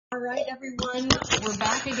right, everyone. We're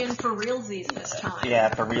back again for realsies this time.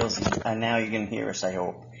 Yeah, for realsies. And now you can hear us, I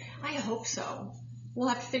hope. I hope so. We'll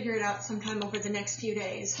have to figure it out sometime over the next few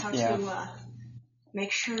days, how to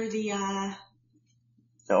make sure the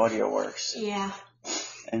audio works. Yeah.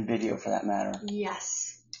 And video, for that matter.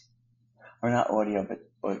 Yes. Or not audio,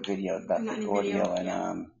 but video. But not audio video,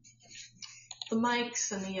 and the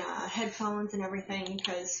mics and the headphones and everything,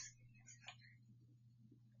 because...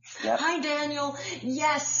 Yep. Hi, Daniel.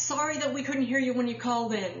 Yes, sorry that we couldn't hear you when you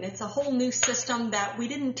called in. It's a whole new system that we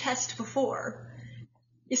didn't test before.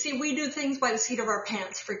 You see, we do things by the seat of our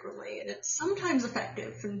pants frequently, and it's sometimes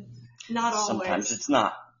effective, and not always. Sometimes it's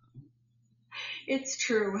not. It's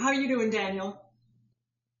true. How are you doing, Daniel?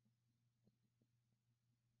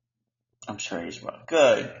 I'm sure he's well.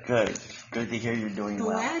 Good. Good to hear you're doing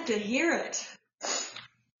well. Glad to hear it.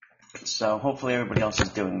 So hopefully everybody else is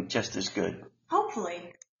doing just as good.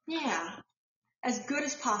 Hopefully. Yeah. As good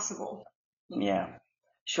as possible. Yeah.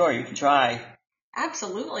 Sure, you can try.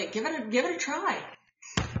 Absolutely. Give it a try.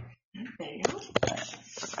 There you go.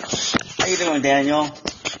 How you doing, Daniel?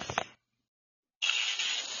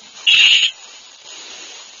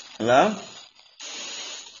 Hello?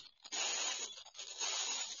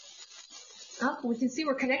 Oh, we can see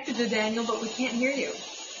we're connected to Daniel, but we can't hear you.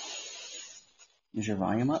 Is your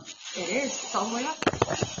volume up? It is. It's all the way up.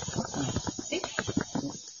 See?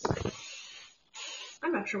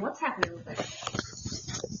 I'm not sure what's happening with it.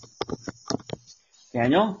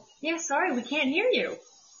 Daniel? Yeah, sorry, we can't hear you.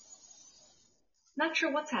 Not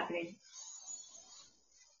sure what's happening.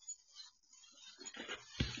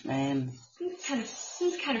 Man.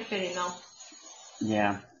 Seems kind of fitting, though.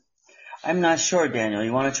 Yeah. I'm not sure, Daniel.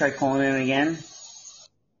 You want to try calling in again?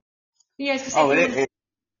 Yeah, it's Hello?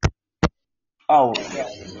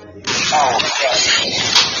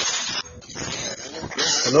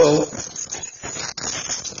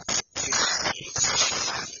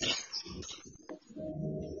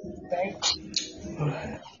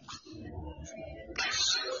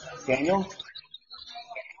 Daniel?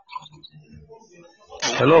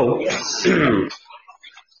 Hello?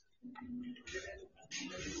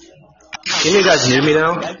 Can you guys hear me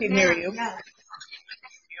now? I can hear you.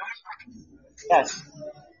 Yes.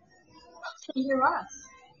 Can you hear us?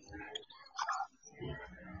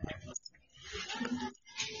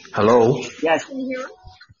 Hello? Yes. Can you hear us?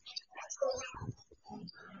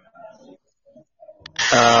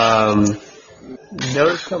 There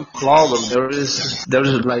is some problem. There is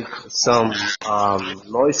like some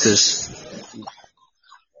noises.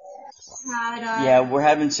 Yeah, we're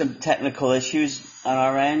having some technical issues on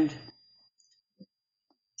our end.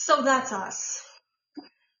 So that's us.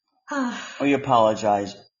 We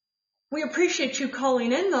apologize. We appreciate you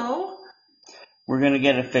calling in, though. We're going to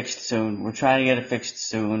get it fixed soon. We're trying to get it fixed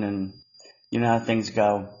soon, and you know how things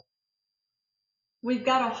go. We've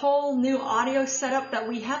got a whole new audio setup that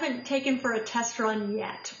we haven't taken for a test run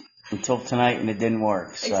yet. Until tonight, and it didn't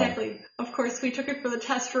work. So. Exactly. Of course, we took it for the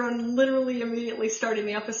test run literally immediately starting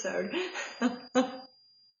the episode.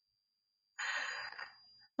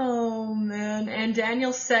 Oh, man. And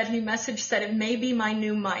Daniel said, he said it may be my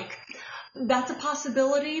new mic. That's a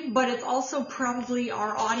possibility, but it's also probably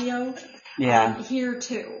our audio here,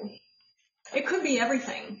 too. It could be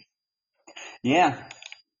everything. Yeah.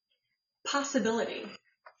 Possibility.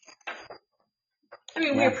 I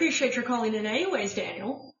mean, we appreciate your calling in anyways,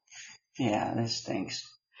 Daniel. Yeah, this stinks.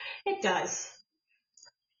 It does.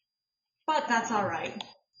 But that's all right.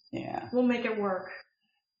 Yeah. We'll make it work.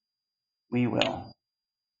 We will.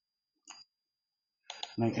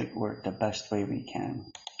 Make it work the best way we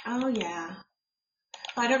can. Oh, yeah.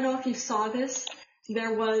 I don't know if you saw this.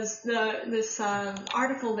 There was this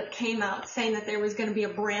article that came out saying that there was going to be a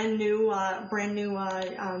brand new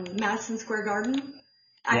Madison Square Garden,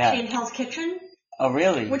 actually in Hell's Kitchen. Oh,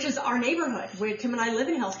 really? Which is our neighborhood. Tim and I live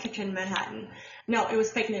in Hell's Kitchen in Manhattan. No, it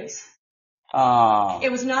was fake news. Oh.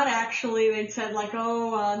 It was not actually. They'd said like,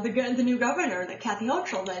 the new governor, that Kathy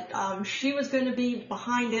Hochul, that she was going to be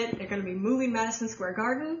behind it. They're going to be moving Madison Square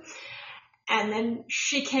Garden, and then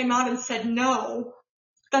she came out and said, no,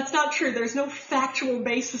 that's not true. There's no factual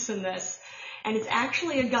basis in this, and it's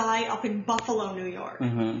actually a guy up in Buffalo, New York,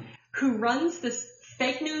 who runs this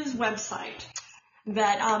fake news website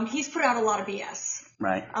that he's put out a lot of BS.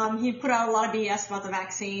 Right. He put out a lot of BS about the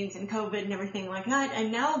vaccines and COVID and everything like that,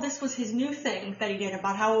 and now this was his new thing that he did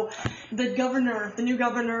about how the new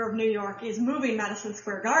governor of New York is moving Madison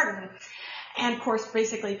Square Garden. And of course,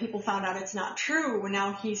 basically people found out it's not true, and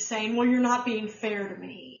now he's saying, well, you're not being fair to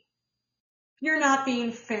me. You're not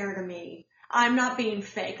being fair to me. I'm not being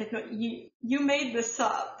fake. Like, no, you made this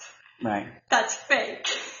up. Right. That's fake.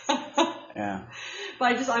 Yeah.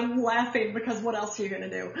 But I'm laughing because what else are you going to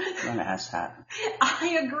do? An asshat.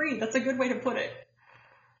 I agree. That's a good way to put it.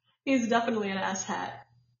 He's definitely an asshat.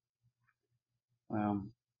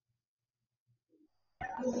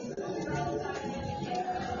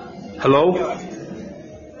 Hello?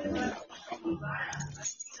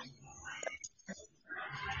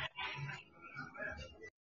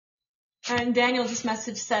 And Daniel just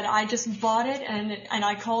messaged said, I just bought it and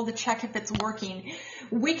I called to check if it's working.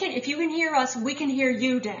 If you can hear us, we can hear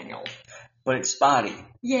you, Daniel. But it's spotty.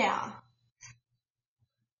 Yeah.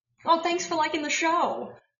 Oh, thanks for liking the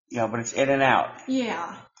show. Yeah, but it's in and out.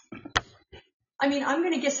 Yeah. I mean, I'm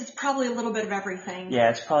going to guess it's probably a little bit of everything. Yeah,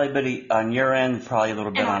 it's probably a bit on your end, probably a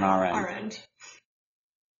little bit on our end.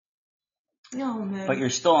 Oh, man. But you're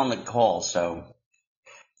still on the call, so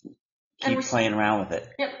keep playing around with it.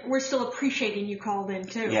 Yep, we're still appreciating you called in,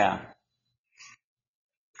 too. Yeah.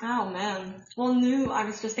 Oh, man. Well, I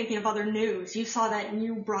was just thinking of other news. You saw that, and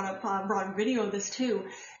you brought a video of this, too.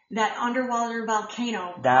 That underwater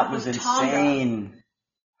volcano. That was insane.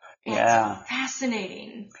 It's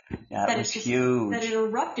fascinating. Yeah, that was huge. That it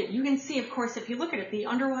erupted. You can see, of course, if you look at it, the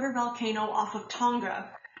underwater volcano off of Tonga.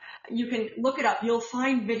 You can look it up. You'll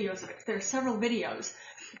find videos of it. There are several videos.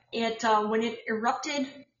 When it erupted,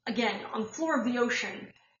 again, on the floor of the ocean,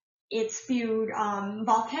 it spewed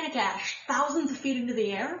volcanic ash thousands of feet into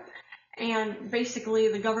the air. And basically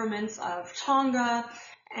the governments of Tonga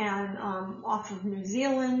and off of New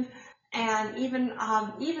Zealand, and even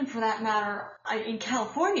for that matter, in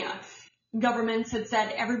California, governments had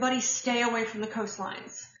said, everybody stay away from the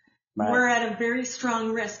coastlines. Right. We're at a very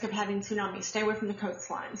strong risk of having tsunamis. Stay away from the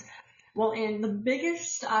coastlines. Well, in the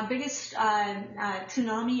biggest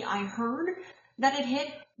tsunami I heard that it hit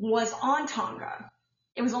was on Tonga.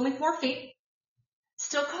 It was only 4 feet.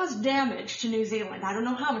 Still caused damage to New Zealand. I don't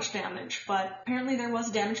know how much damage, but apparently there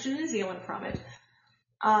was damage to New Zealand from it.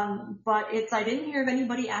 But I didn't hear of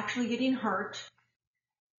anybody actually getting hurt,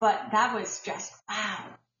 but that was just, wow.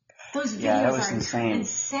 Those videos are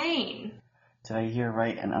insane. Did I hear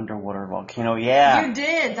right? An underwater volcano? Yeah. You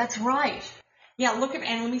did. That's right. Yeah, and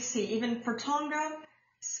let me see. Even for Tonga,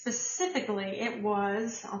 specifically, it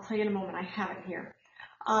was, I'll tell you in a moment, I have it here.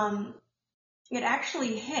 It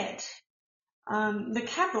actually hit, the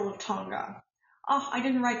capital of Tonga. Oh, I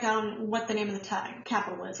didn't write down what the name of the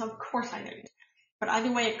capital is. Of course I didn't. But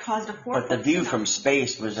either way, it caused a 4-foot But the view from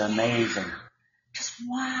space was amazing. Just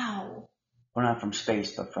wow. Well, not from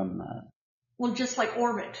space, but from... well, just like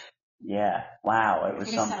orbit. Yeah. Wow, it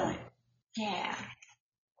was something. Yeah.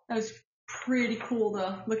 That was pretty cool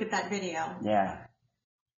to look at that video. Yeah.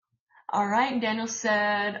 All right, Daniel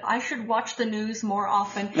said, I should watch the news more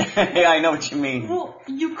often. Yeah, I know what you mean. Well,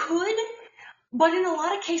 you could, but in a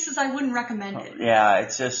lot of cases, I wouldn't recommend it. Yeah,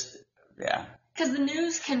 it's just, yeah. Because the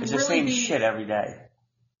news can it's really the same be... shit every day.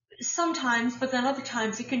 Sometimes, but then other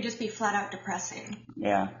times it can just be flat out depressing.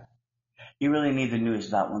 Yeah. You really need the news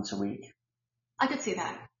about once a week. I could see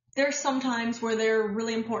that. There's some times where there are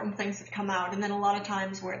really important things that come out, and then a lot of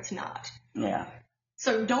times where it's not. Yeah.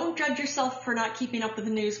 So don't judge yourself for not keeping up with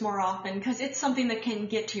the news more often, because it's something that can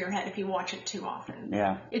get to your head if you watch it too often.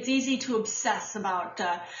 Yeah. It's easy to obsess about,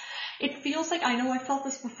 it feels like, I know I felt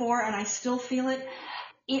this before, and I still feel it.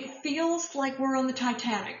 It feels like we're on the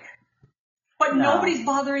Titanic. But nobody's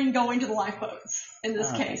bothering going to the lifeboats in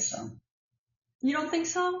this case. So. You don't think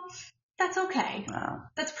so? That's okay. No.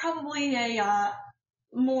 That's probably a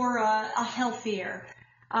healthier,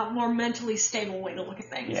 more mentally stable way to look at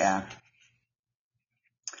things. Yeah.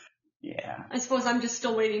 Yeah. I suppose I'm just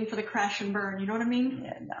still waiting for the crash and burn, you know what I mean?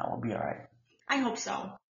 Yeah, no, we'll be alright. I hope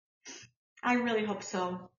so. I really hope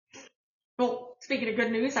so. Well, speaking of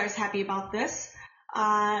good news, I was happy about this.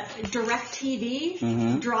 DirecTV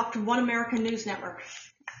dropped One American News Network.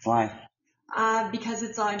 Why? Because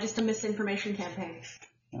it's just a misinformation campaign.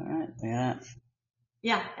 Alright, yeah.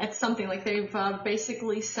 Yeah, it's something like they've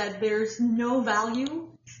basically said there's no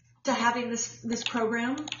value to having this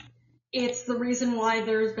program. It's the reason why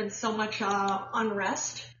there's been so much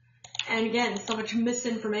unrest. And again, so much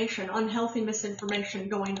misinformation, unhealthy misinformation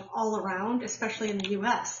going all around, especially in the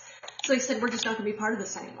U.S. So they said, we're just not going to be part of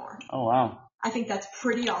this anymore. Oh, wow. I think that's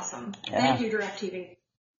pretty awesome. Yeah. Thank you, DirecTV.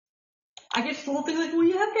 I get the whole thing like, well,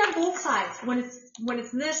 you have to have both sides. When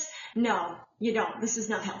it's this, no, you don't. This is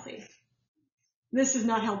not healthy. This is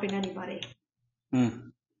not helping anybody.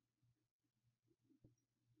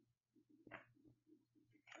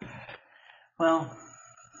 Well,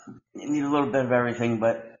 you need a little bit of everything,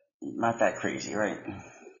 but not that crazy, right?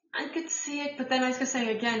 I could see it, but then I was going to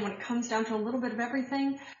say again, when it comes down to a little bit of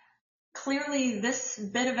everything, clearly this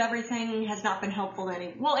bit of everything has not been helpful to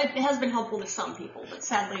any. Well, it has been helpful to some people, but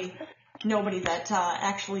sadly, Nobody that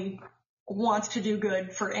actually wants to do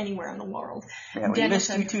good for anywhere in the world. Yeah, we Dennis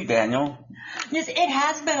missed you said- too, Daniel. Yes, it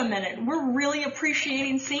has been a minute. We're really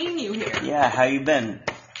appreciating seeing you here. Yeah, how you been?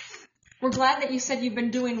 We're glad that you said you've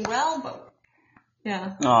been doing well, but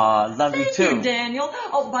yeah. Aw, love you Thank too. you, Daniel.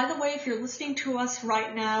 Oh, by the way, if you're listening to us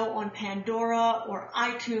right now on Pandora or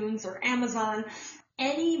iTunes or Amazon,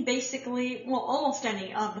 almost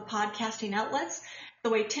any of the podcasting outlets, the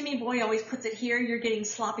way Timmy Boy always puts it here, you're getting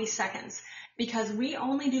sloppy seconds because we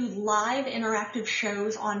only do live interactive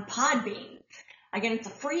shows on Podbean. Again, it's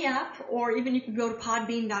a free app, or even you can go to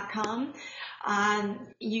podbean.com.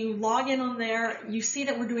 You log in on there, you see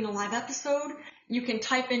that we're doing a live episode. You can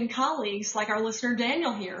type in colleagues like our listener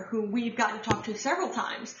Daniel here, who we've gotten to talk to several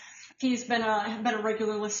times. He's been a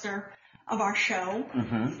regular listener of our show,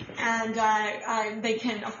 and they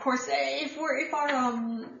can, of course, if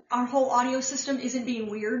our whole audio system isn't being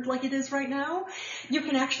weird like it is right now, you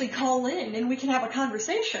can actually call in and we can have a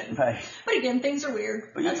conversation. Right. But again, things are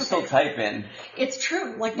weird. But you That's can still okay. type in. It's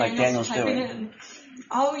true, like Daniel's typing doing. in.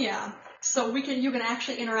 Oh yeah. So you can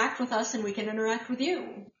actually interact with us and we can interact with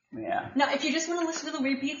you. Yeah. Now, if you just want to listen to the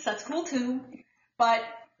repeats, that's cool too. But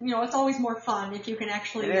it's always more fun if you can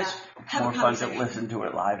actually It is have more a fun conversation. to listen to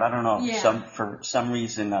it live. I don't know. Yeah. For some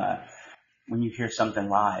reason, when you hear something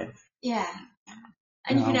live, Yeah.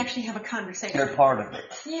 And you No. can actually have a conversation. you're part of it.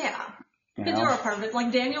 Yeah. You You're know? a part of it.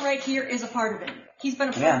 Like Daniel right here is a part of it. He's been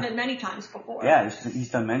a part Yeah. of it many times before. Yeah, he's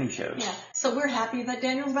done many shows. Yeah. So we're happy that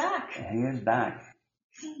Daniel's back. Yeah, he is back.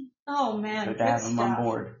 Oh man. Good to have him on stuff.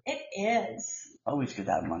 board. It is. Always good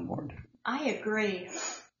to have him on board. I agree.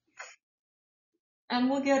 And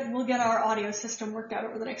we'll get our audio system worked out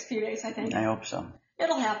over the next few days, I think. I hope so.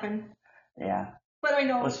 It'll happen. Yeah. But I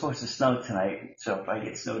know. Well, it's supposed to snow tonight, so if I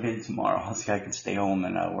get snowed in tomorrow, I'll see if I can stay home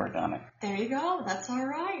and work on it. There you go. That's all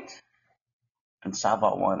right. And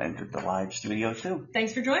Sabah One entered the live studio too.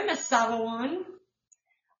 Thanks for joining us, Sava One.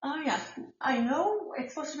 Oh yeah. I know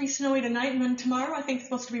it's supposed to be snowy tonight, and then tomorrow I think it's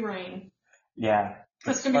supposed to be rain. Yeah.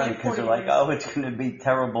 It's It's gonna be funny like because 40 they're like, degrees. oh, it's going to be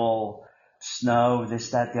terrible snow, this,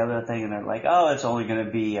 that, the other thing. And they're like, oh, it's only going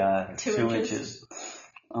to be 2 2 inches. inches.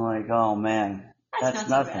 I'm like, oh, man, that's not so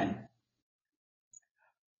nothing. bad.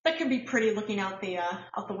 That could be pretty looking out the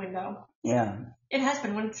window. Yeah, It has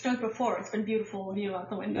been when it snowed before. It's been beautiful view out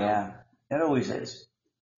the window. yeah. It always is.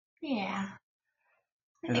 Yeah.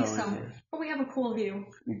 I It think always so. is. But we have a cool view.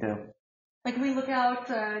 We do. Like we look out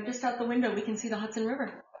just out the window, we can see the Hudson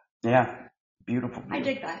River. Yeah. Beautiful view. I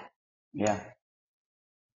dig that. Yeah.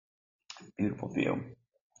 Beautiful view.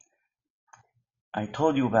 I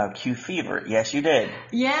told you about Q Fever. Yes, you did.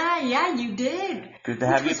 Yeah, you did. Good to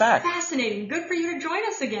have Which you was back. Fascinating. Good for you to join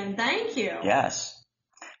us again. Thank you. Yes.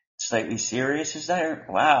 Slightly Serious is there?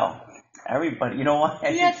 Wow. Everybody, you know what?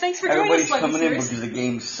 Yeah, thanks for joining Everybody's us, Slightly coming Serious. in because the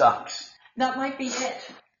game sucks. That might be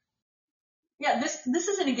it. Yeah, this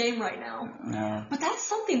isn't a game right now. No. But that's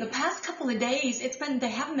something. The past couple of days, they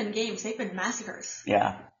haven't been games. They've been massacres.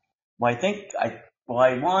 Yeah. Well,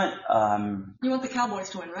 I want, You want the Cowboys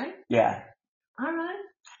to win, right? yeah. All right.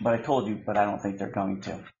 But I told you, but I don't think they're going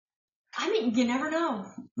to. I mean, you never know.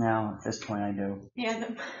 Now, at this point, I do. Yeah,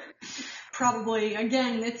 probably.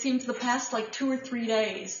 Again, it seems the past 2 or 3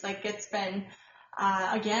 days, it's been,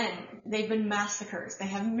 again, they've been massacres. They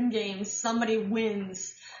haven't been games. Somebody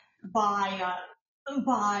wins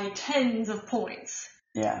by tens of points.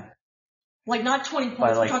 Yeah. Not 20 points,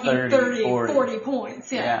 By we're talking 30, 40 40.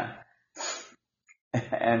 points. Yeah.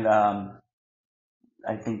 And,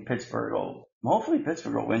 I think hopefully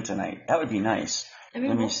Pittsburgh will win tonight. That would be nice. I mean,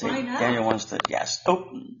 Let me we'll see. find out. Daniel wants to, yes. Oh,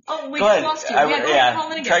 Oh, wait, go he ahead. wants to. Yeah, go ahead, call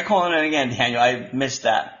in again. Try calling in again, Daniel. I missed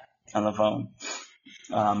that on the phone.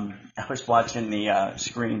 I was watching the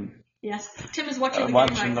screen. Yes, Tim is watching the game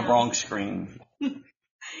Watching right the now. wrong screen.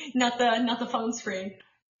 Not the phone screen.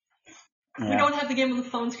 Yeah. We don't have the game on the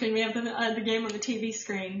phone screen. We have the game on the TV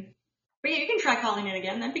screen. But yeah, you can try calling in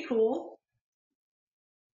again. That'd be cool.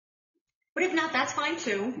 But if not, that's fine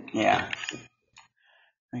too. Yeah.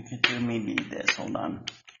 I could do maybe this. Hold on.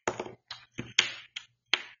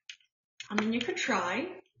 I mean, you could try.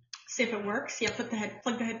 See if it works. Yeah, plug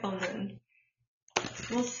the headphones in.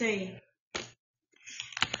 We'll see.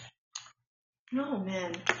 Oh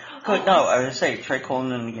man. Good. No, I was gonna say try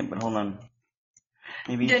calling in again, but hold on.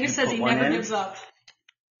 Maybe you Dennis can says put he one never in. gives up.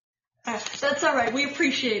 That's all right. We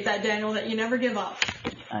appreciate that, Daniel, that you never give up.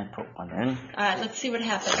 I put one in. All right, let's see what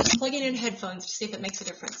happens. Plugging in headphones to see if it makes a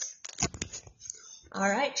difference. All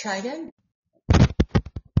right, try again.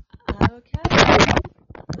 Okay.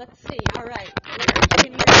 Let's see. All right.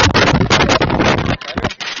 Can you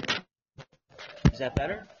Is that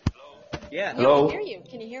better? Yeah. hear? Hello? We can hear you.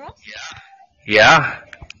 Can you hear us? Yeah.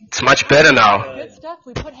 It's much better now. Good stuff.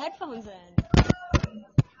 We put headphones in.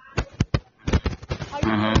 How you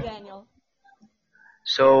doing, Daniel?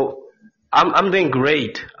 So I'm doing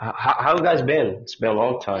great. How you guys been? It's been a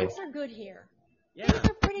long time. Things are good here. Yeah. Things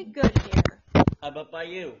are pretty good here. How about by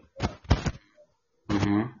you?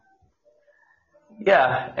 hmm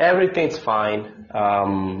Yeah, everything's fine.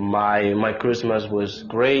 My Christmas was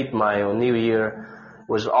great. My New Year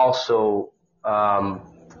was also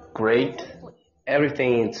great.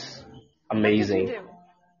 Everything's What did amazing. you do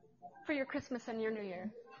for your Christmas and your New Year?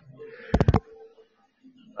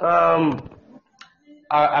 Um,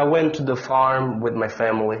 I went to the farm with my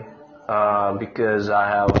family because I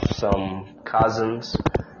have some cousins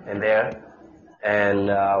in there, and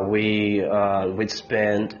we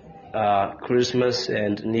spent Christmas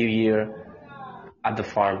and New Year at the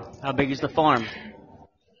farm. How big is the farm?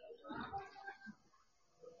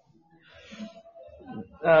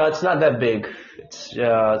 It's not that big. It's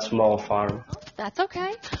a small farm. That's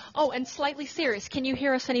okay. Oh, and slightly serious. Can you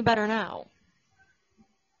hear us any better now?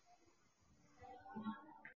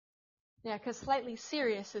 Yeah, because slightly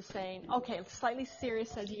serious is saying, okay, slightly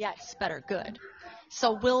serious says yes, better, good.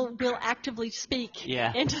 So we'll actively speak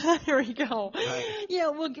Yeah. into that. Here we go. Right. Yeah,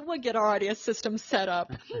 we'll get our audio system set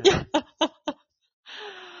up.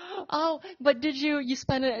 Oh, but did you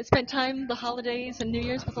spent time the holidays and New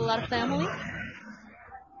Year's with a lot of family?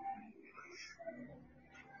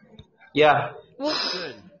 Yeah. Well,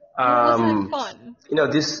 Good. wasn't it fun? You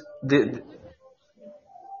know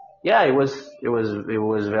yeah, it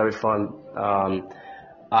was very fun.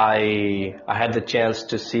 I had the chance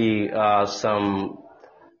to see some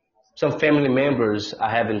family members I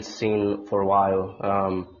haven't seen for a while,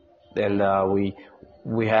 and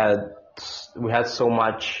we had so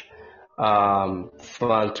much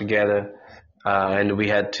fun together, and we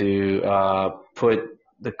had to put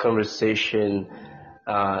the conversation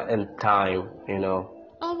in time, you know.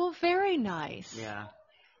 Oh, well, very nice. Yeah.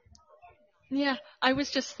 Yeah, I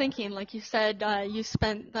was just thinking, like you said, you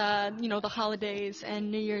spent the holidays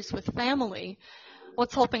and New Year's with family.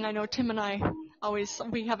 Let's hoping. I know Tim and I always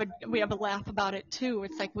we have a laugh about it too.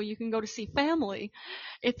 It's like, well, you can go to see family.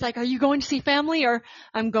 It's like, are you going to see family or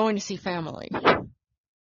I'm going to see family?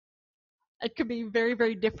 It could be very,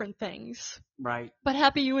 very different things. Right. But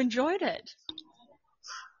happy you enjoyed it.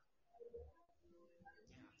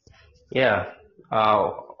 Yeah.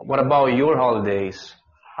 What about your holidays?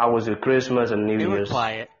 How was your Christmas and New They were Year's?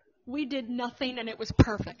 quiet. We did nothing and it was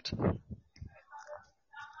perfect.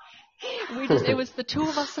 It was the two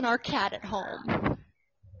of us and our cat at home.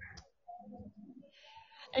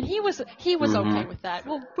 And he was okay with that.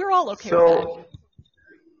 Well, we're all okay with that. So,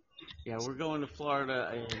 Yeah, we're going to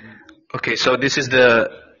Florida in okay, so this is the.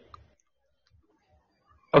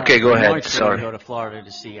 Okay, go in ahead. March. We're going to Sorry. go to Florida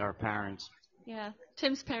to see our parents. Yeah,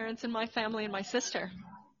 Tim's parents and my family and my sister.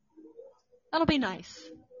 That'll be nice.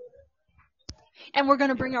 And we're going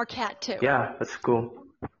to bring our cat too. Yeah, that's cool.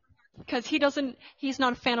 Because he's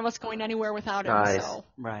not a fan of us going anywhere without him. Nice. So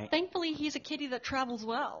Right. thankfully he's a kitty that travels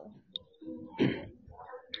well.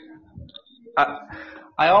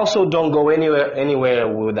 I also don't go anywhere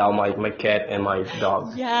without my cat and my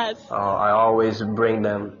dog. Yes. I always bring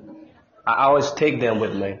them. I always take them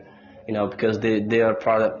with me, you know, because they are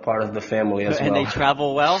part of the family as And well. they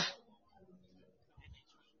travel well?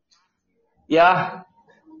 Yeah,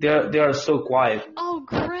 they are so quiet. Oh,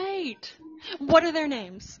 great. What are their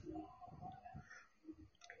names?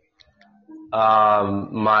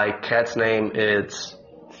 My cat's name is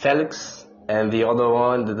Felix, and the other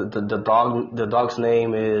one, the dog's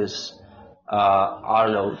name is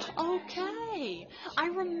Arnold. Okay. I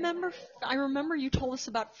remember you told us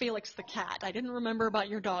about Felix the cat. I didn't remember about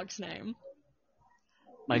your dog's name.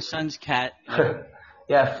 My son's cat.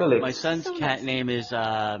 Yeah, Felix. My son's So cat nice. name is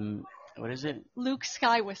what is it? Luke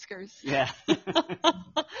Skywhiskers. Yeah.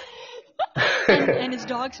 And his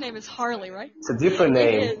dog's name is Harley, right? It's a different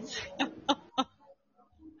name. It is.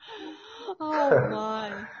 Oh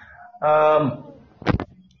my.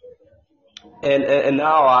 And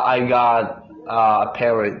now I got a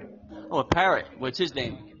parrot, Oh, a parrot. What's his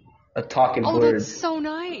name? a talking Oh, bird. that's so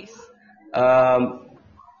nice. I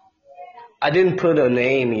didn't put a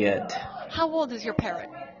name yet. How old is your parrot?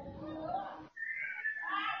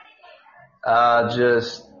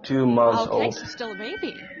 Just 2 months Okay, old. so still a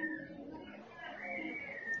baby.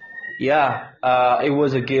 Yeah, it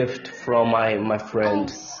was a gift from my Oh, friend.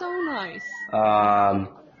 so nice.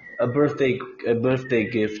 A birthday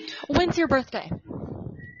gift. When's your birthday?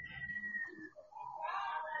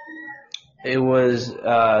 It was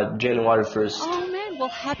January 1st. Oh man, well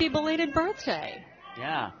happy belated birthday.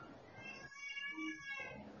 Yeah.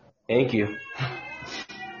 Thank you.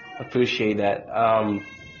 Appreciate that.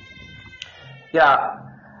 Yeah,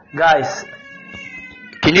 guys,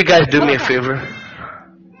 can you guys do me a Okay. favor?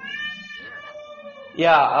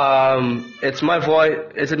 Yeah, it's my voice.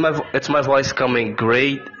 It's my voice coming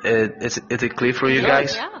great. Is it clear for It you is,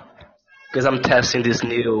 guys? yeah. Because I'm testing this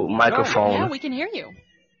new Yeah, microphone. we can hear you.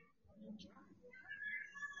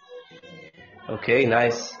 Okay,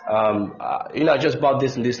 nice. I just bought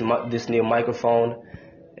this new microphone,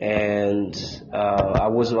 and I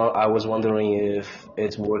was wondering if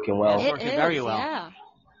it's working Yeah, it's well. It working very is, well. yeah.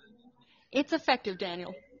 It's effective,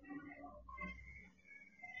 Daniel.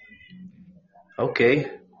 Okay.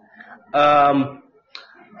 Um,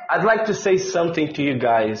 I'd like to say something to you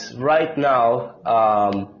guys right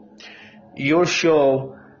now. Your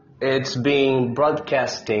show, it's being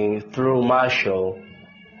broadcasting through my show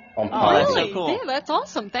on Oh, that's so Really? cool. Yeah, that's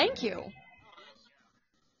awesome. Thank you.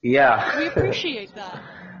 We Yeah. appreciate that.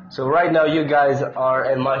 So right now you guys are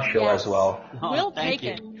in my show as Yes. well. Oh, We'll thank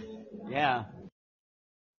take you. it. Yeah.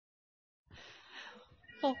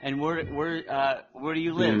 Well, And where do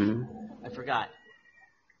you live? Hmm. I forgot.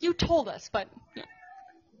 you told us, but yeah.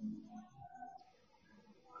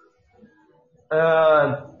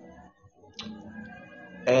 Uh,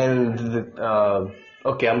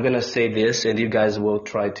 okay, I'm gonna say this, and you guys will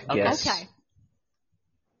try to Okay. guess. Okay.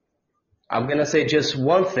 I'm gonna say just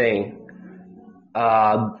one thing.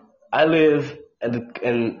 I live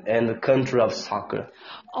in the country of soccer,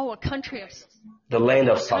 Oh, a country of the land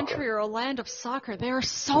of country soccer. or a land of soccer. There are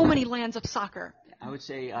so many lands of soccer. I would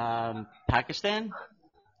say Pakistan.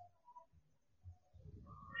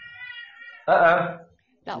 That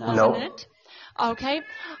No. wasn't No. it. Okay.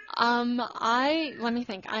 Let me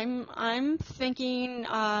think. I'm thinking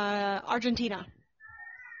Argentina.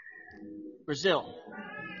 Brazil.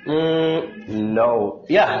 No.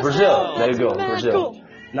 Yeah, Brazil. Oh. There you go, Mad Brazil. cool.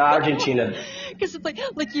 Not Argentina. Because it's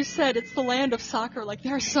like you said, it's the land of soccer. Like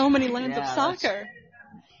there are so many lands of Yeah, that's- soccer.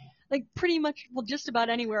 Like pretty much, well, just about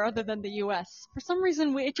anywhere other than the U.S. For some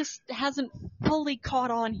reason, it just hasn't fully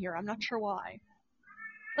caught on here. I'm not sure why.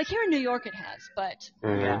 Like here in New York, it has, but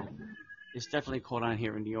Yeah. It's definitely caught on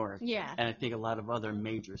here in New York. yeah, And I think a lot of other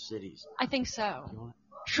major cities. I think so. You want-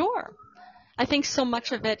 Sure. I think so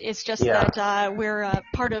much of it is just Yeah. that we're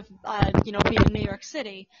part of, being in New York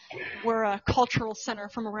City. We're a cultural center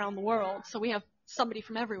from around the world, so we have somebody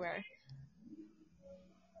from everywhere.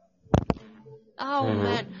 Oh Mhm.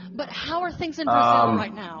 man, but how are things in Brazil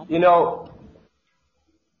right now? You know,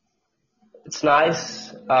 it's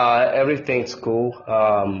nice. Everything's cool.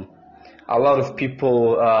 A lot of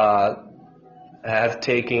people have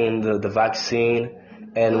taken the vaccine,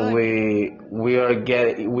 and Good. we're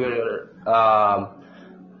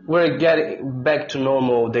getting back to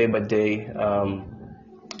normal day by day,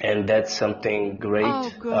 and that's something great. Oh,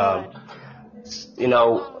 good.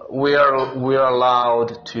 We are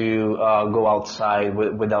allowed to go outside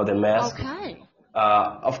without a mask. Okay.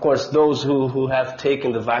 Of course, those who have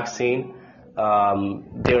taken the vaccine,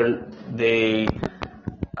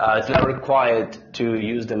 it's not required to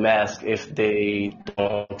use the mask if they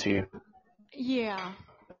don't want to. Yeah.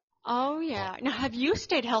 Oh yeah. Now, have you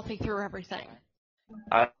stayed healthy through everything?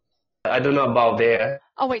 I I don't know about there,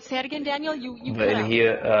 Oh wait, say it again, Daniel. You but cut in out.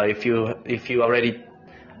 here, if you already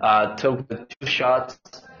took the 2 shots,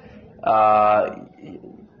 uh,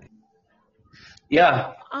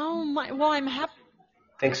 yeah, Oh my. Well, I'm happy.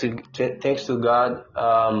 thanks to God,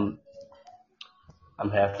 I'm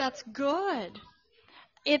happy. That's good.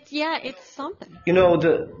 It's something.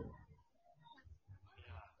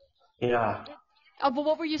 Yeah. Oh, but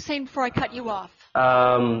what were you saying before I cut you off?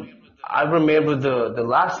 I remember the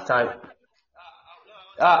last time.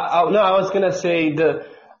 No, I was gonna say the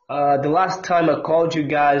last time I called you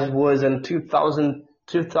guys was in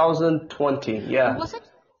 2020. Yeah, Was it?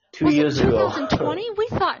 2 years ago. 2020? We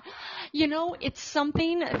thought, it's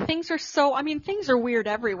something. Things are things are weird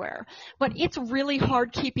everywhere, but it's really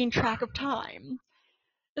hard keeping track of time.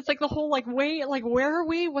 It's like the whole where are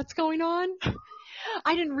we? What's going on?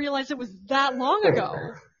 I didn't realize it was that long ago.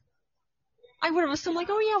 I would have assumed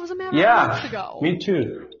it was a matter of months Yeah, ago. me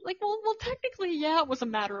too. Well, technically, yeah, it was a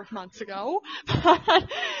matter of months ago. But,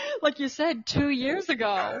 like you said, 2 years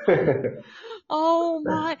ago. Oh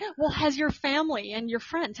my. Well, has your family and your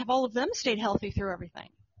friends, have all of them stayed healthy through everything?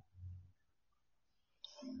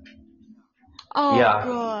 Oh, Yeah,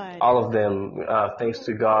 good. all of them. Thanks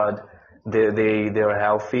to God, they're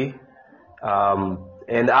healthy.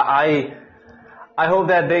 And I hope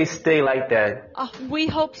that they stay like that. We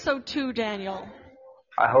hope so too, Daniel.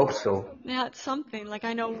 I hope so. Yeah, it's something.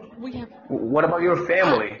 I know we have. What about your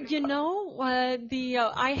family?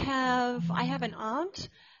 I have an aunt,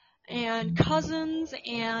 and cousins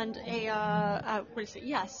and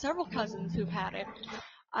several cousins who've had it.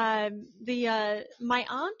 My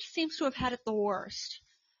aunt seems to have had it the worst,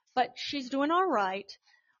 but she's doing all right.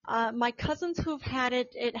 My cousins who've had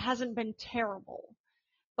it, it hasn't been terrible,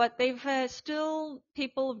 but they've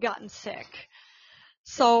people have gotten sick.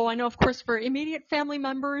 So I know, of course, for immediate family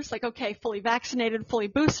members, like, okay, fully vaccinated, fully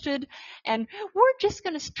boosted, and we're just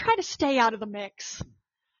going to try to stay out of the mix.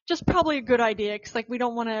 Just probably a good idea, because like we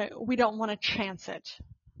don't want to chance it.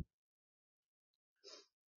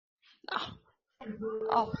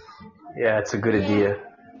 Oh. Yeah, it's a good idea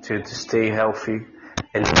to stay healthy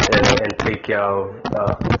and take care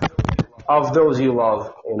of those you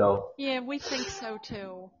love, you know. Yeah, we think so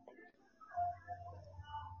too.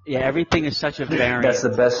 Yeah, everything is such a variant. That's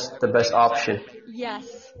the best option.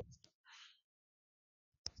 Yes.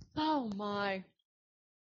 Oh my.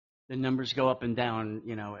 The numbers go up and down,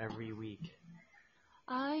 every week.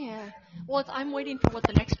 Yeah. Well, I'm waiting for what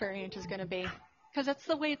the next variant is going to be, because that's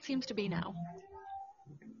the way it seems to be now.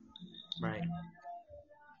 Right.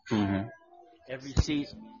 Mm-hmm. Every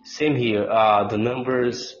season. Same here. The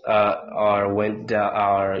numbers are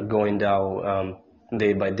going down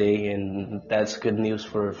day by day, and that's good news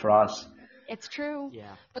for us. It's true.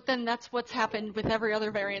 Yeah. But then that's what's happened with every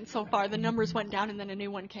other variant so far. The numbers went down, and then a new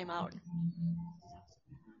one came out.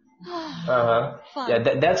 Fun.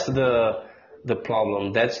 Yeah, that's the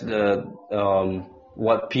problem. That's the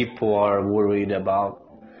what people are worried about.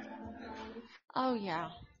 Oh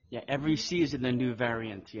yeah. Yeah, every season a new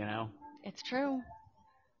variant, It's true.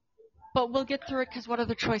 But we'll get through it, because what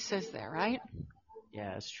other choice is there, right?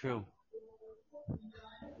 Yeah, it's true.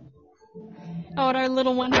 Oh, and our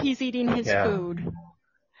little one, he's eating his food.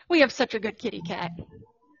 We have such a good kitty cat.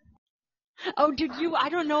 Oh, I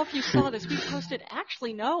don't know if you saw this. We posted,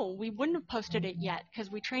 actually no, we wouldn't have posted it yet,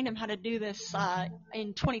 because we trained him how to do this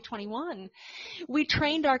in 2021. We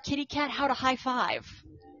trained our kitty cat how to high five.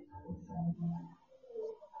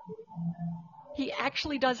 He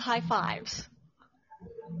actually does high fives.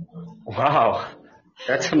 Wow,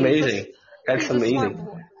 that's amazing. That's He's a smart amazing.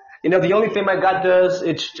 boy. The only thing my cat does,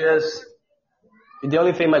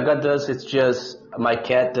 my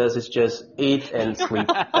cat does, is just eat and sleep.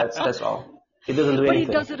 That's all. He doesn't do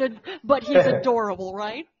anything. But he's adorable,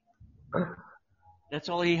 right? That's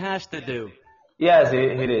all he has to do. Yes,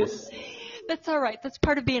 it is. That's all right. That's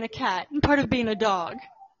part of being a cat and part of being a dog.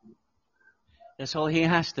 That's all he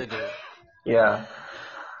has to do. Yeah.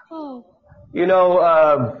 Oh.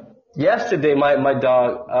 Yesterday my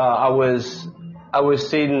dog, I was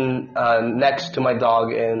sitting next to my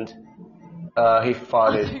dog, and he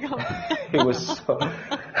farted. It was so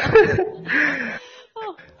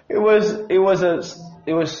it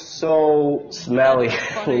was so smelly,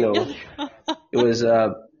 It was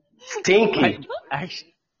stinky.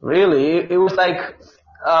 Actually, Really, it was like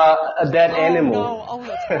a dead animal. No. Oh,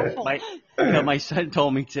 that's awful. my son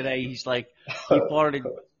told me today, he's like, he farted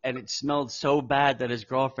and it smelled so bad that his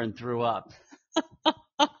girlfriend threw up.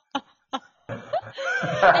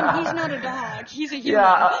 And he's not a dog. He's a human.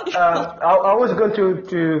 Yeah, I was going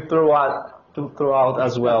to throw out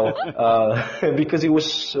as well, because it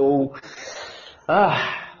was so.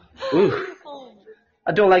 Oof.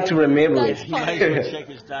 I don't like to remember it. He might as well check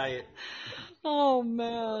his diet. Oh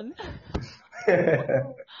man.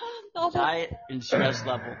 Diet and stress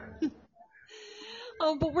level.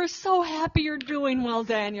 Oh, but we're so happy you're doing well,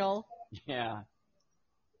 Daniel. Yeah.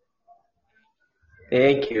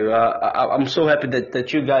 Thank you. I'm so happy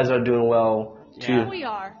that you guys are doing well too. Yeah, we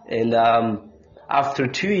are. And after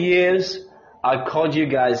 2 years, I called you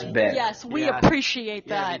guys back. Yes, we appreciate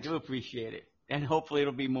Yeah, that. we do appreciate it. And hopefully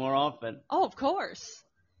it'll be more often. Oh, of course.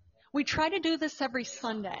 We try to do this every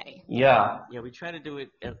Sunday. Yeah. Yeah, we try to do it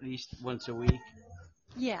at least once a week.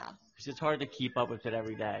 Yeah. Because it's hard to keep up with it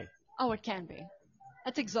every day. Oh, it can be.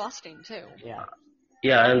 That's exhausting, too. Yeah.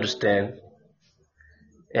 Yeah, I understand.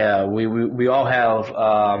 Yeah, we all have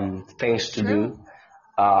things to do.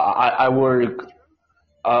 I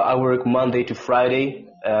work Monday to Friday.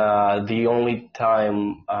 The only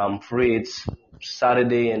time free it's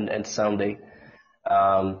Saturday and Sunday.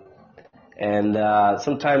 And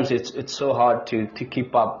sometimes it's so hard to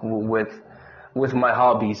keep up with my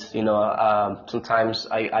hobbies. Sometimes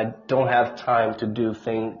I don't have time to do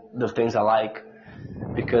the things I like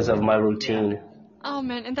because of my routine. Oh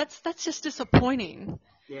man, and that's just disappointing.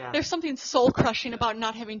 Yeah. There's something soul crushing about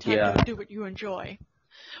not having time to do what you enjoy.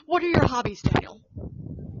 What are your hobbies, Daniel?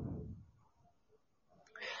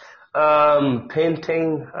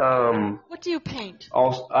 Painting. What do you paint?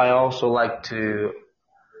 I also like to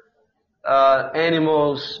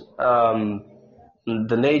animals,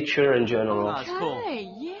 the nature in general. Oh, that's cool.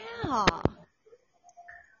 Yeah. Yeah.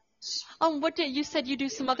 What did you said you do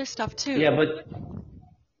some other stuff too? Yeah, but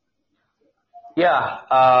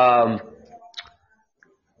yeah,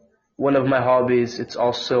 one of my hobbies it's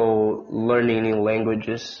also learning new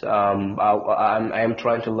languages. I am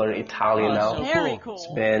trying to learn Italian Oh, now. so Very cool. It's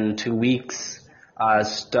cool. been 2 weeks. I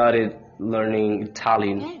started learning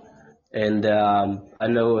Italian, Okay. and I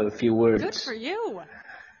know a few Good words. for you.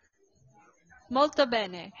 Molto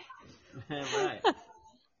bene. Right.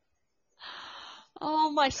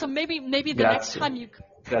 Oh my, so maybe the next Grazie, time you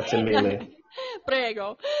grazie mille.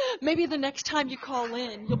 Prego. Maybe the next time you call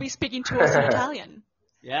in, you'll be speaking to us in Italian.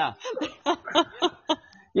 Yeah.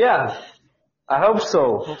 Yeah, I hope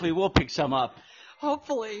so. Hopefully we'll pick some up.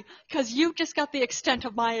 Hopefully, because you just got the extent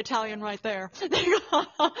of my Italian right there.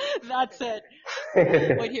 That's it.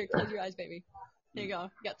 Wait here, close your eyes, baby. There you go.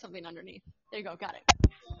 You got something underneath. There you go. Got it.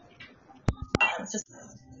 It's just,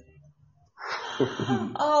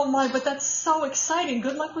 oh my, but that's so exciting.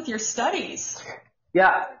 Good luck with your studies.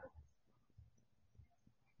 Yeah,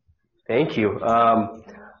 thank you. I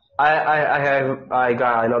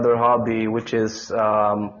got another hobby, which is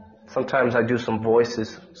sometimes I do some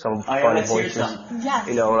voices, some Oh, yeah, funny let's hear voices. some. Yes.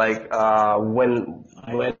 You know, like when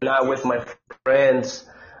I'm with my friends,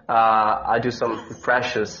 I do some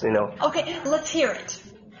impressions. You know, Okay, let's hear it.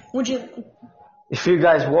 Would you? if you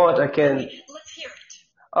guys want, I can. Let's hear it.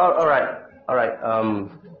 Oh, all right, all right.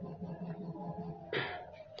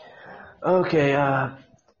 Okay.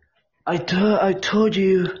 I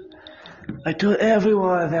told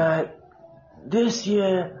everyone that this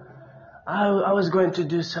year I was going to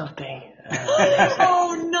do something.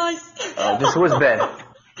 Oh, nice. Oh, this was bad.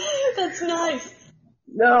 That's nice.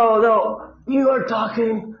 No, you are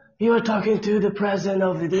talking to the president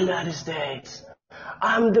of the United States.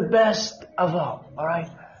 I'm the best of all right?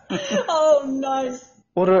 Oh, nice.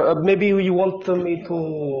 Or maybe you want me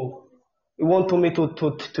to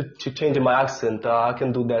change my accent. I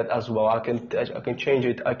can do that as well. I can change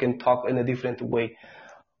it. I can talk in a different way.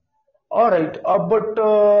 All right, but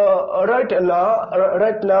right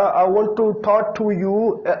now, I want to talk to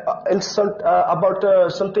you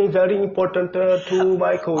about something very important to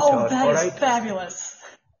my culture. Oh, that all is right? fabulous.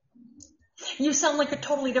 You sound like a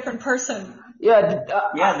totally different person. Yeah.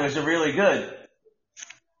 Yeah, those are really good.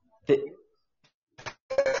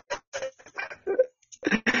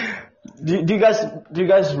 Do you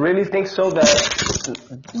guys really think so? That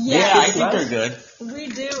Yeah, I Yes, think they're good. we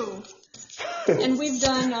do. And we've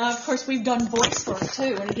done, of course, we've done voice work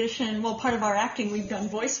too. In addition, well, part of our acting, we've done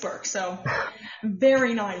voice work. So,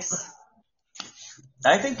 very nice.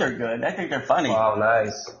 I think they're good. I think they're funny. Wow,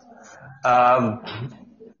 nice.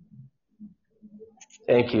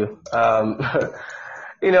 Thank you.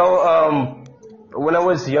 When I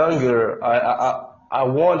was younger, I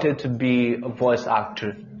wanted to be a voice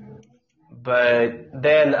actor, but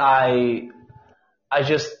then I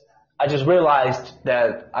just realized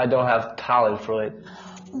that I don't have talent for it.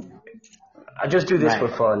 I just do this Right. for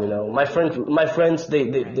fun, you know. My friends,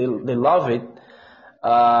 they love it,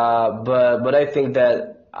 but I think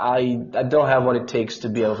that I don't have what it takes to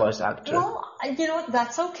be a voice actor. Well, you know what?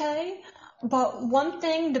 That's okay. But one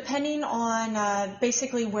thing, depending on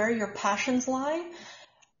basically where your passions lie,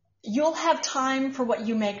 you'll have time for what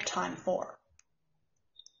you make time for.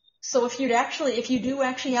 So if you do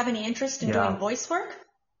actually have any interest in Yeah. doing voice work,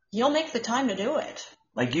 you'll make the time to do it.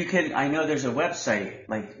 Like you could, I know there's a website.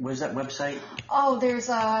 Like, what is that website? Oh, there's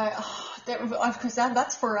because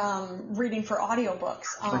that's for reading for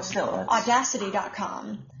audiobooks. But still, that's...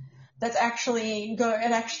 Audacity.com. It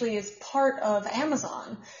actually is part of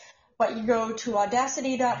Amazon. But you go to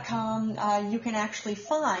Audacity.com, you can actually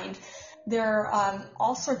find there are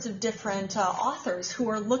all sorts of different authors who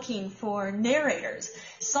are looking for narrators,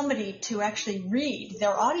 somebody to actually read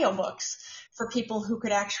their audiobooks for people who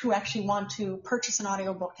actually want to purchase an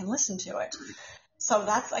audiobook and listen to it. So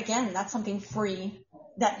that's something free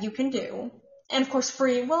that you can do. And of course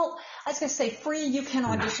free, well, I was going to say free you can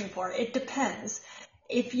audition for. It depends.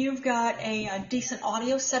 If you've got a decent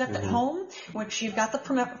audio setup at home, which you've got the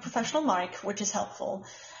professional mic, which is helpful,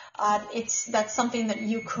 that's something that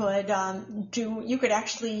you could do. You could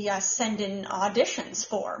actually send in auditions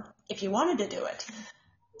for if you wanted to do it.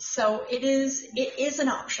 So it is an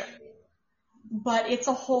option, but it's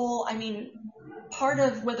a whole. I mean, part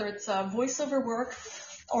of whether it's voiceover work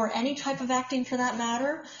or any type of acting for that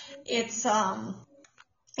matter, it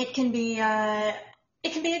can be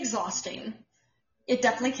exhausting. It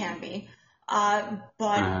definitely can be.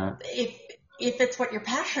 But if it's what your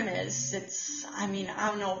passion is, I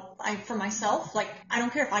don't know, for myself, like, I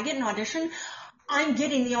don't care if I get an audition, I'm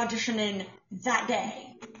getting the audition in that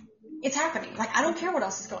day. It's happening. Like, I don't care what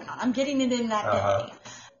else is going on. I'm getting it in that day.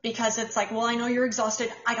 Because it's like, well, I know you're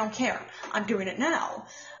exhausted. I don't care. I'm doing it now.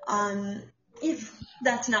 If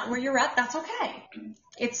that's not where you're at, that's okay.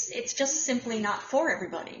 It's just simply not for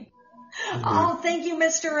everybody. Oh, thank you,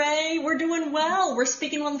 Mr. A. We're doing well. We're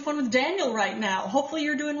speaking on the phone with Daniel right now. Hopefully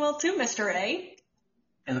you're doing well too, Mr. A.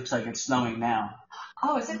 It looks like it's snowing now.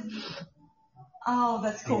 Oh, is it? Oh,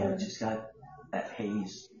 that's cool. Yeah, it just got that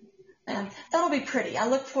haze. And that'll be pretty. I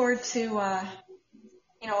look forward to,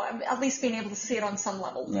 at least being able to see it on some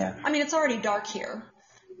level. Yeah. I mean, it's already dark here,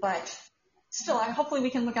 but still, hopefully we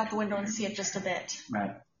can look out the window and see it just a bit.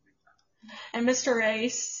 Right. And Mr. A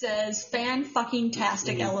says,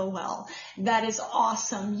 fan-fucking-tastic, LOL. That is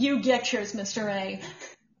awesome. You get yours, Mr. A.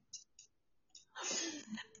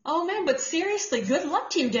 Oh man, but seriously, good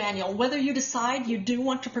luck to you, Daniel. Whether you decide you do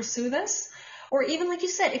want to pursue this, or even like you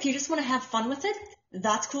said, if you just want to have fun with it,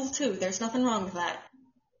 that's cool too. There's nothing wrong with that.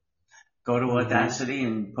 Go to Audacity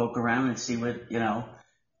and poke around and see what,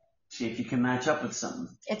 see if you can match up with something.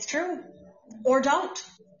 It's true. Or don't.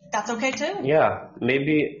 That's okay too. Yeah,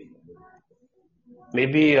 maybe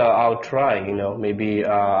I'll try, maybe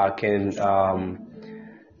I can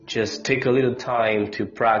just take a little time to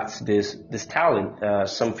practice this talent.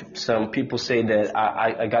 Some people say that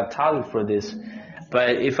I got talent for this,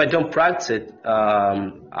 but if I don't practice it,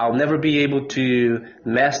 I'll never be able to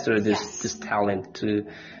master this talent.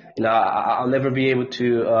 I'll never be able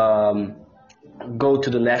to go to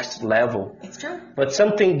the next level. It's true. But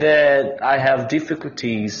something that I have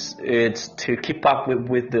difficulties is to keep up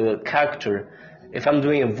with the character. If I'm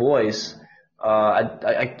doing a voice,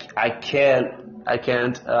 I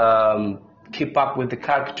can't keep up with the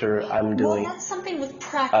character I'm doing. Well, that's something with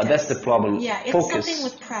practice. That's the problem. Yeah, it's Focus. something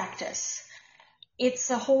with practice. It's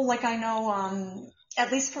a whole, like I know,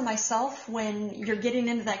 at least for myself, when you're getting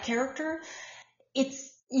into that character,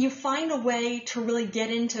 you find a way to really get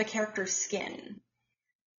into the character's skin.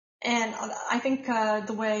 And I think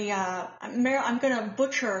the way, I'm going to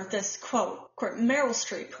butcher this quote, Meryl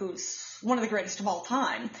Streep, who's one of the greatest of all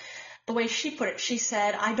time, the way she put it, she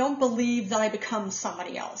said, I don't believe that I become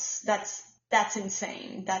somebody else. That's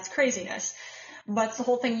insane. That's craziness. But it's the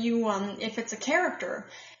whole thing, if it's a character,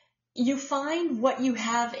 you find what you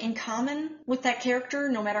have in common with that character,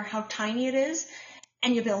 no matter how tiny it is,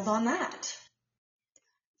 and you build on that.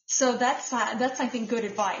 So that's I think good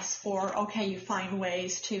advice for, okay, you find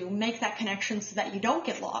ways to make that connection so that you don't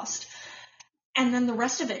get lost. And then the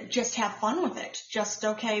rest of it, just have fun with it. Just,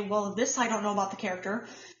 okay, well, this I don't know about the character,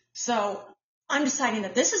 so I'm deciding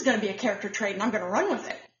that this is going to be a character trait and I'm going to run with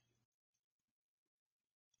it.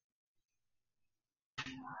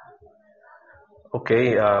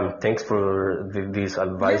 Okay, thanks for these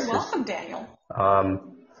advices. You're welcome, Daniel.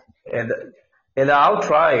 And I'll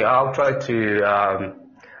try to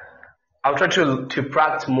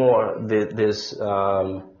practice more this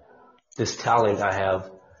talent I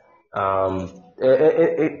have. And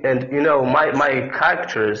my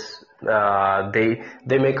characters,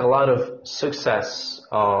 they make a lot of success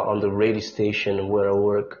on the radio station where I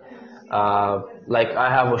work. Like I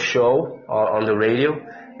have a show on the radio,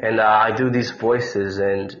 and I do these voices,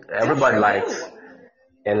 and everybody likes.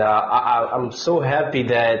 And I'm so happy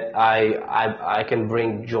that I can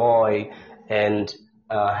bring joy and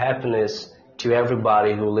happiness to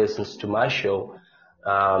everybody who listens to my show.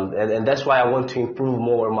 And that's why I want to improve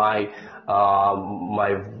more my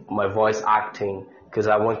voice acting, because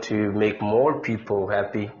I want to make more people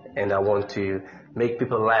happy, and I want to make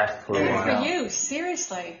people laugh for a while. Good for you,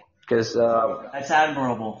 seriously. Because that's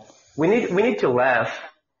admirable. We need to laugh.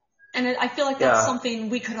 And I feel like that's something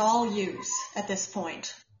we could all use at this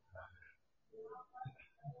point.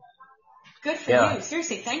 Good for you,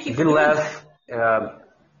 seriously. Thank you for doing laugh. that.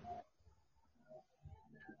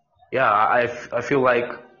 I feel like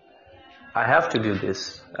I have to do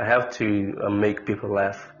this. I have to make people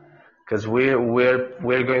laugh, because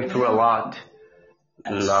we're going through a lot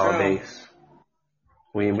nowadays.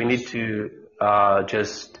 We need to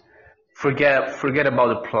just forget about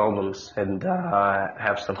the problems and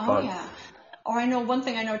have some fun. Oh yeah. Or I know one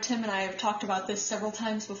thing, I know Tim and I have talked about this several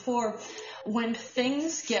times before. When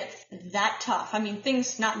things get that tough, I mean,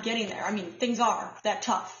 things not getting there, I mean, things are that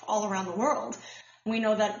tough all around the world. We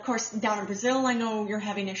know that, of course, down in Brazil, I know you're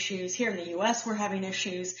having issues. Here in the U.S., we're having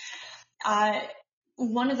issues.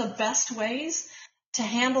 One of the best ways to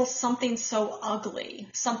handle something so ugly,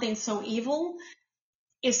 something so evil,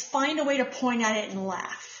 is find a way to point at it and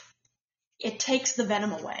laugh. It takes the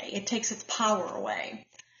venom away. It takes its power away.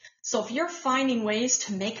 So if you're finding ways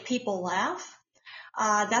to make people laugh,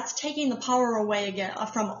 that's taking the power away again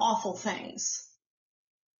from awful things.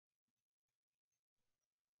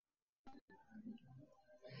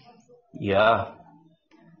 Yeah.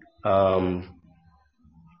 Um,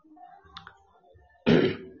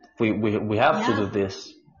 we have to do Yeah.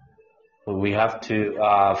 this. We have to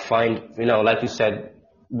find, like you said,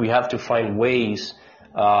 we have to find ways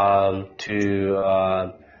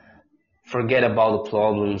to forget about the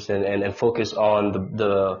problems and focus on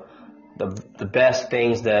the best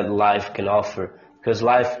things that life can offer. Because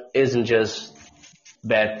life isn't just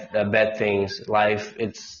bad things. Life,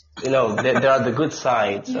 it's there are the good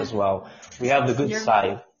sides Yeah. as well. We have the good You're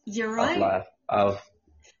side you're of right. life of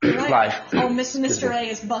You're right. life. Oh, Excuse Mr. me. A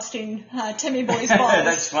is busting Timmy Boy's That's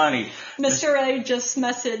balls. funny. Mr. A just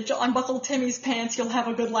messaged, unbuckle Timmy's pants, you'll have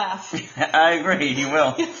a good laugh. I agree. He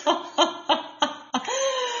will.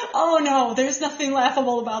 Oh no, there's nothing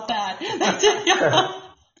laughable about that.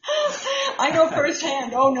 I know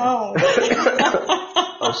firsthand, oh no.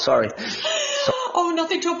 Oh, sorry. Oh,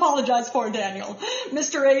 nothing to apologize for, Daniel.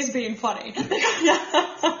 Mr. A's being funny.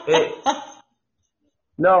 Eh,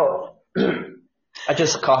 no, I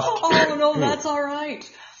just coughed. Oh no, that's alright.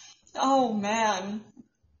 Oh man.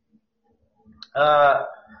 Uh,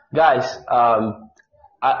 guys,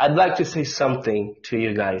 I'd like to say something to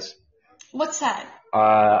you guys. What's that?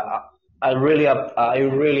 Uh, I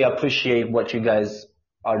really appreciate what you guys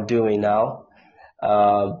are doing now,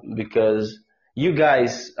 because you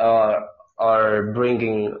guys are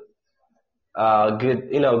bringing good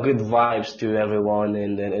vibes to everyone,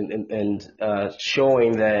 and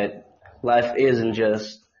showing that life isn't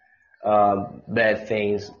just bad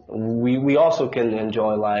things. We also can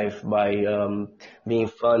enjoy life by being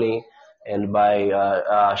funny and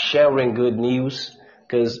by sharing good news,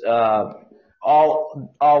 because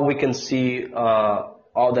all we can see,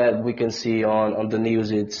 all that we can see on the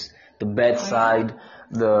news, it's the bad Oh yeah. side,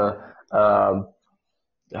 the um,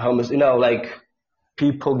 like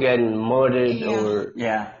people getting murdered, Yeah. or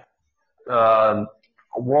Yeah. um,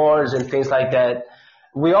 wars and things like that.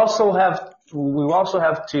 We also have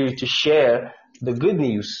to share the good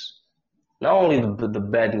news, not only the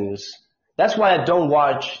bad news. That's why I don't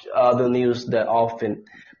watch the news that often,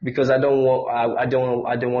 because I don't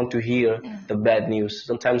want to hear the bad news.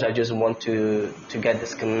 Sometimes I just want to get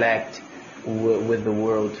disconnect with the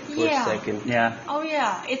world for a Yeah. second. Yeah. Oh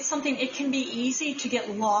yeah. It's something, it can be easy to get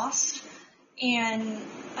lost. And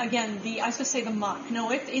again, I was going to say the muck. No,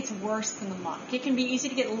 it's worse than the muck. It can be easy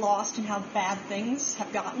to get lost in how bad things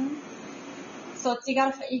have gotten. So you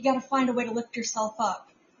gotta find a way to lift yourself up.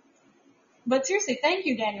 But seriously, thank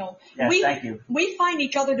you, Daniel. Yes, thank you. We find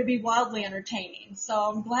each other to be wildly entertaining. So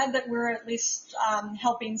I'm glad that we're at least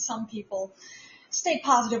helping some people stay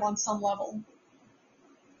positive on some level.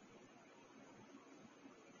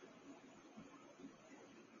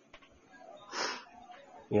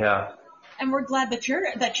 Yeah. And we're glad that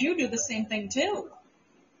you do the same thing too.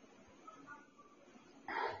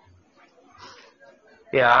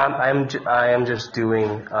 Yeah, I am just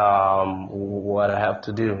doing what I have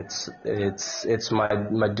to do. It's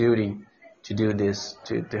my duty to do this,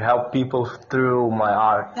 to help people through my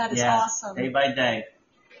art. That is Yeah. awesome. Day by day.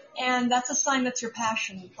 And that's a sign that's your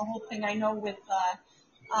passion. The whole thing, I know with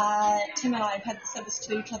Tim and I have had said this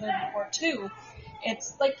to each other before too.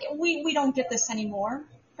 It's like we don't get this anymore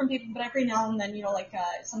from people, but every now and then, like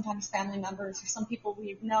sometimes family members or some people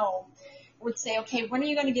we know would say, okay, when are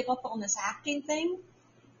you going to give up on this acting thing?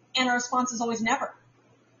 And our response is always never.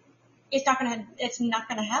 It's not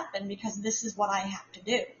gonna happen because this is what I have to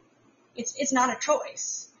do. It's not a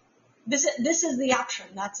choice. This is the option.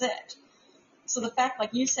 That's it. So the fact,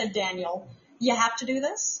 like you said, Daniel, you have to do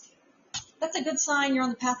this. That's a good sign you're on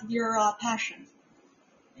the path of your passion.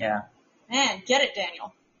 Yeah. Man, get it,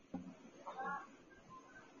 Daniel.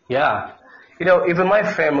 Yeah, even my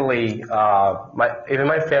family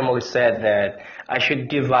said that I should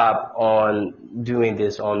give up on doing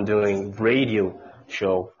radio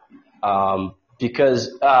show,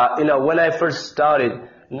 because when I first started,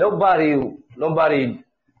 nobody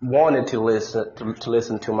wanted to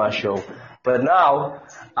listen to my show, but now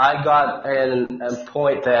I got a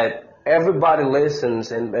point that everybody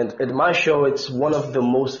listens, and my show, it's one of the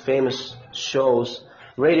most famous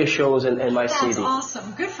radio shows in my That's city.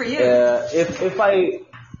 awesome. Good for you. If I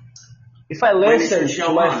When is your listened show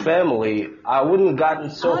to my on? family, I wouldn't gotten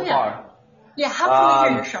so Oh, yeah. far. Yeah, how can we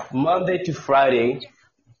hear your show? Monday to Friday,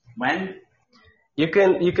 When? you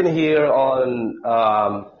can hear on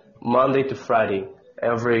Monday to Friday,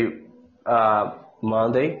 every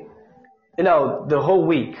Monday. The whole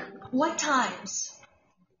week, What times?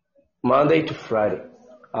 Monday to Friday,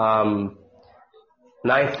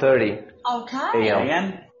 9:30 Okay. a.m.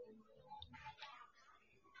 AM?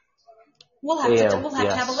 We'll have to a.m. have a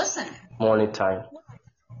Yes, listen. morning time.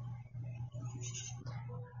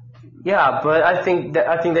 Yeah, but I think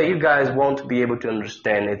that you guys won't be able to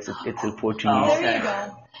understand. It's in Portuguese. Oh. There you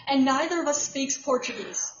go. And neither of us speaks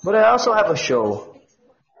Portuguese. But I also have a show.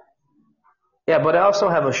 Yeah, but I also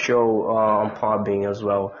have a show on Podbean as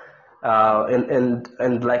well.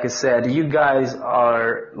 And like I said, you guys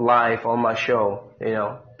are live on my show, you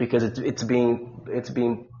know, because it's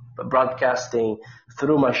being broadcasting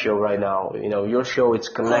through my show right now. You know, your show it's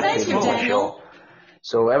connected thank you, to my Daniel. show,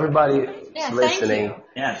 so everybody Yeah, is thank listening you.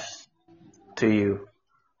 Yes. to you.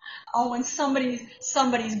 Oh, and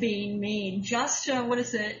somebody's being mean. Just what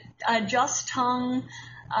is it? Just tongue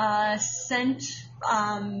sent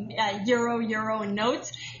euro and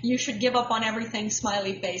notes. You should give up on everything.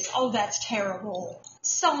 Smiley face. Oh, that's terrible.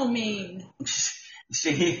 So mean.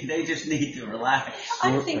 See, they just need to relax.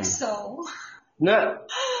 I think so. Not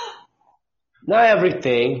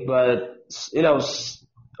everything, but you know,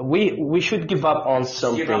 we should give up on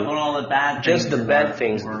something. Give up on all the bad things. Just the in bad our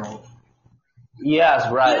things. world.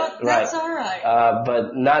 Yes, right, You know, that's right. all right.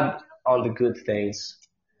 But not on the good things.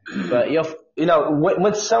 But you know,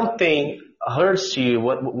 when something hurts you,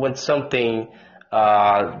 when something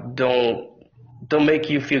don't make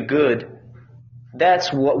you feel good,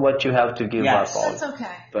 that's what you have to give Yes. up on. That's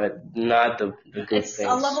okay. But not the good It's things.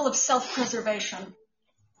 a level of self-preservation,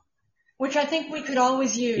 which I think we could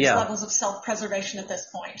always use Yeah. levels of self-preservation at this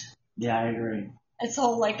point. Yeah, I agree. It's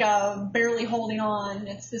all like barely holding on.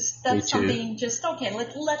 It's this. Me That's too. something. Just okay.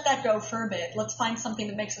 Let that go for a bit. Let's find something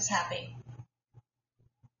that makes us happy.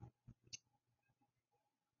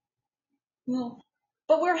 Well,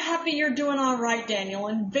 but we're happy you're doing all right, Daniel,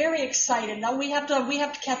 and very excited. Now we have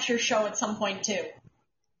to catch your show at some point too.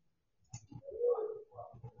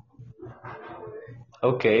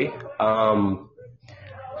 Okay.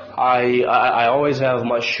 I always have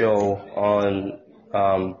my show on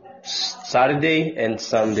Saturday and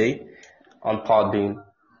Sunday on Podbean,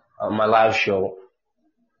 my live show.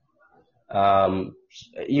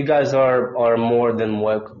 You guys are more than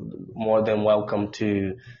welcome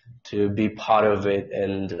to be part of it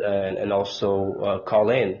and also call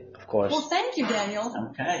in, of course. Well, thank you, Daniel.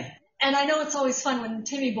 Okay. And I know it's always fun when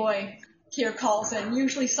Timmy Boy here calls in.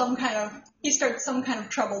 Usually he starts some kind of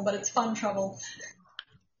trouble, but it's fun trouble.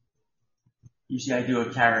 Usually I do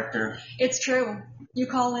a character. It's true. You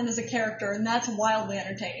call in as a character, and that's wildly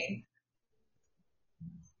entertaining.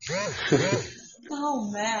 Oh,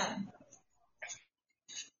 man.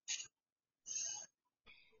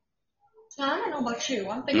 Now, I don't know about you.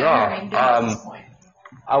 I'm thinking Yeah, of having dinner at this point.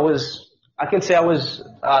 I can say I was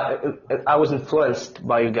influenced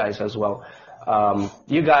by you guys as well.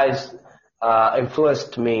 You guys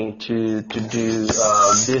influenced me to do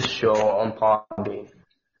this show on Podbean.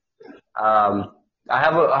 I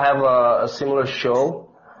have a similar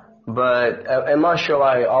show, but in my show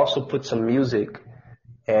I also put some music,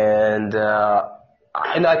 and I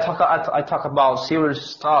talk about serious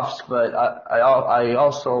stuff, but I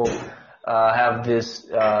also have this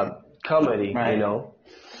comedy, Right. you know.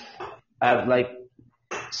 I have like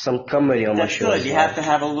some comedy on my That's show. good. as You well. have to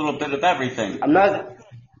have a little bit of everything. I'm not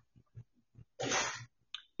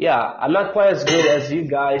quite as good as you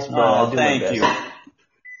guys, but I Oh, do my thank best. you.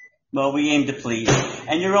 Well, we aim to please.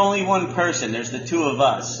 And you're only one person. There's the two of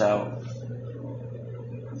us, so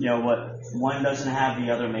you know what one doesn't have,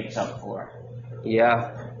 the other makes up for.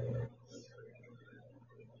 Yeah.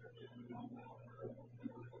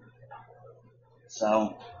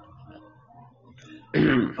 So,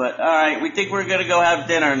 but all right, we think we're gonna go have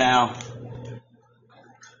dinner now.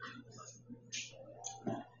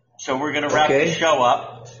 So we're gonna wrap Okay. the show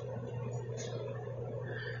up.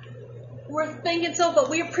 We're thinking so, but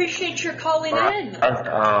we appreciate your calling in. Have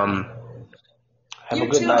You a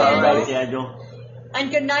good too, night, Daniel. everybody. Daniel.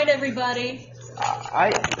 And good night, everybody.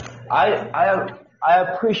 I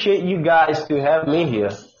appreciate you guys to have me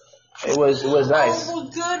here. It was nice. Oh, well,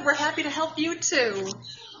 good. We're happy to help you, too.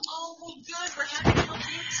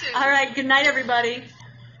 All right, good night, everybody.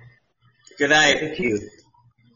 Good night. Thank you.